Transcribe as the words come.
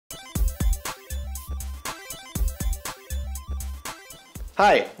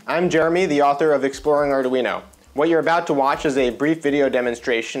Hi, I'm Jeremy, the author of Exploring Arduino. What you're about to watch is a brief video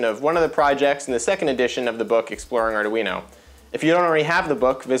demonstration of one of the projects in the second edition of the book Exploring Arduino. If you don't already have the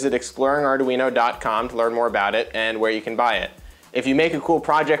book, visit exploringarduino.com to learn more about it and where you can buy it. If you make a cool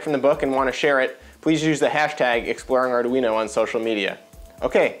project from the book and want to share it, please use the hashtag ExploringArduino on social media.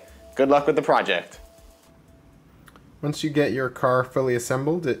 Okay, good luck with the project. Once you get your car fully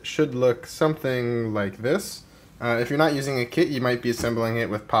assembled, it should look something like this. If you're not using a kit, you might be assembling it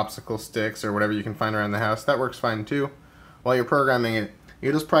with popsicle sticks or whatever you can find around the house. That works fine too. While you're programming it,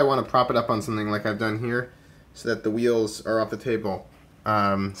 you just probably want to prop it up on something like I've done here so that the wheels are off the table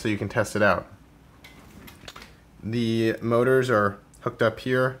so you can test it out. The motors are hooked up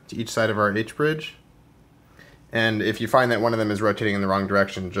here to each side of our H-bridge. And if you find that one of them is rotating in the wrong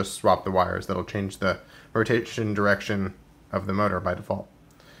direction, just swap the wires. That'll change the rotation direction of the motor by default.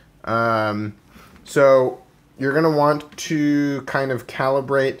 So you're going to want to kind of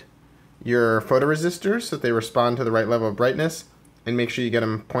calibrate your photoresistors so that they respond to the right level of brightness, and make sure you get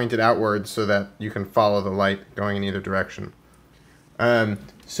them pointed outwards so that you can follow the light going in either direction.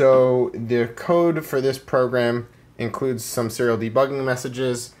 So the code for this program includes some serial debugging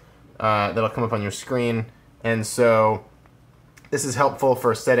messages that'll come up on your screen, and so this is helpful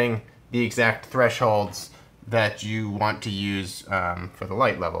for setting the exact thresholds that you want to use for the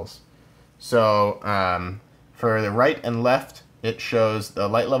light levels. So for the right and left, it shows the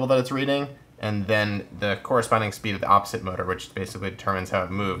light level that it's reading, and then the corresponding speed of the opposite motor, which basically determines how it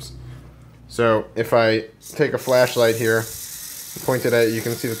moves. So if I take a flashlight here, point it at it, you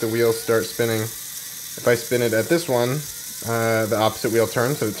can see that the wheels start spinning. If I spin it at this one, the opposite wheel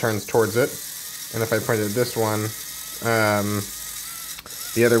turns, so it turns towards it. And if I point it at this one,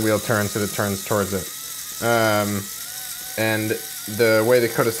 the other wheel turns, so it turns towards it. And the way the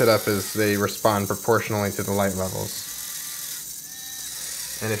code is set up is they respond proportionally to the light levels.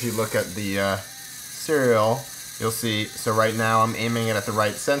 And if you look at the serial, you'll see, so right now I'm aiming it at the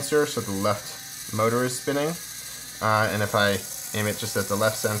right sensor, so the left motor is spinning. And if I aim it just at the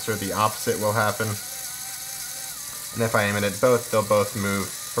left sensor, the opposite will happen. And if I aim it at both, they'll both move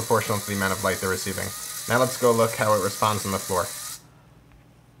proportional to the amount of light they're receiving. Now let's go look how it responds on the floor.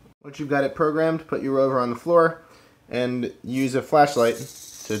 Once you've got it programmed, put your rover on the floor and use a flashlight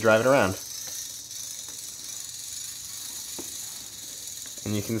to drive it around.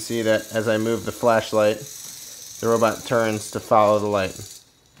 And you can see that as I move the flashlight, the robot turns to follow the light.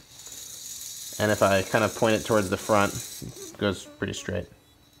 And if I kind of point it towards the front, it goes pretty straight.